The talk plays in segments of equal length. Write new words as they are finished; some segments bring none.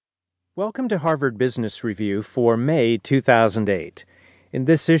Welcome to Harvard Business Review for May 2008. In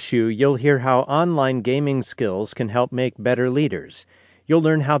this issue, you'll hear how online gaming skills can help make better leaders. You'll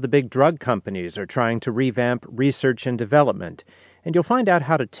learn how the big drug companies are trying to revamp research and development, and you'll find out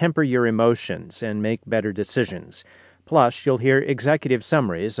how to temper your emotions and make better decisions. Plus, you'll hear executive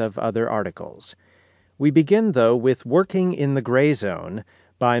summaries of other articles. We begin, though, with Working in the Gray Zone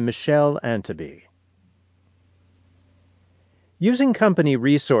by Michelle Anteby. Using company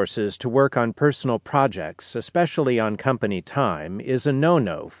resources to work on personal projects, especially on company time, is a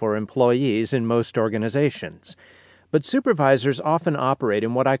no-no for employees in most organizations. But supervisors often operate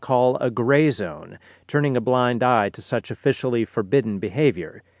in what I call a gray zone, turning a blind eye to such officially forbidden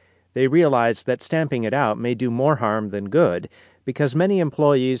behavior. They realize that stamping it out may do more harm than good, because many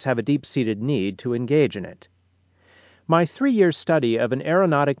employees have a deep-seated need to engage in it. My 3-year study of an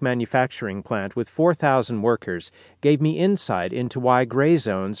aeronautic manufacturing plant with 4,000 workers gave me insight into why gray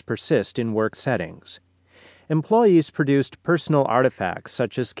zones persist in work settings. Employees produced personal artifacts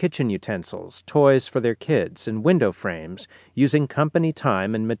such as kitchen utensils, toys for their kids, and window frames using company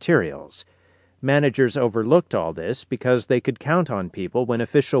time and materials. Managers overlooked all this because they could count on people when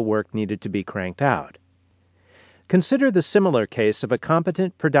official work needed to be cranked out. Consider the similar case of a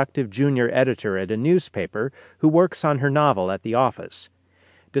competent, productive junior editor at a newspaper who works on her novel at the office.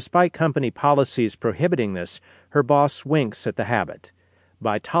 Despite company policies prohibiting this, her boss winks at the habit.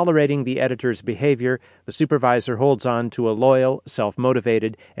 By tolerating the editor's behavior, the supervisor holds on to a loyal,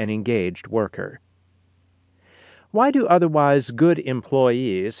 self-motivated, and engaged worker. Why do otherwise good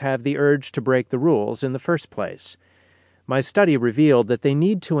employees have the urge to break the rules in the first place? My study revealed that they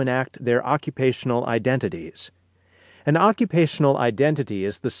need to enact their occupational identities. An occupational identity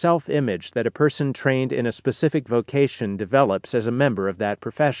is the self-image that a person trained in a specific vocation develops as a member of that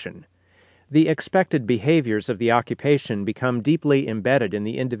profession. The expected behaviors of the occupation become deeply embedded in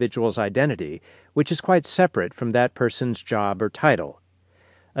the individual's identity, which is quite separate from that person's job or title.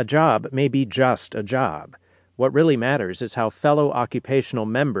 A job may be just a job. What really matters is how fellow occupational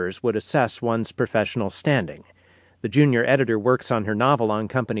members would assess one's professional standing. The junior editor works on her novel on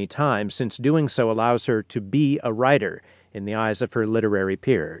company time since doing so allows her to be a writer in the eyes of her literary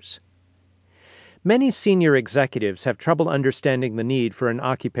peers. Many senior executives have trouble understanding the need for an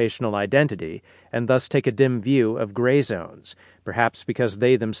occupational identity and thus take a dim view of gray zones, perhaps because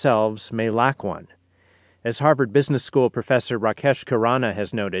they themselves may lack one. As Harvard Business School professor Rakesh Khurana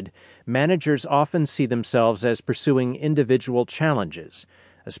has noted, managers often see themselves as pursuing individual challenges.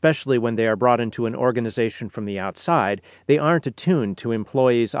 Especially when they are brought into an organization from the outside, they aren't attuned to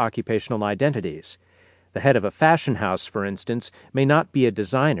employees' occupational identities. The head of a fashion house, for instance, may not be a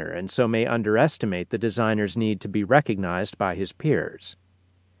designer and so may underestimate the designer's need to be recognized by his peers.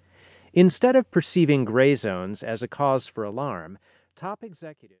 Instead of perceiving gray zones as a cause for alarm, top executives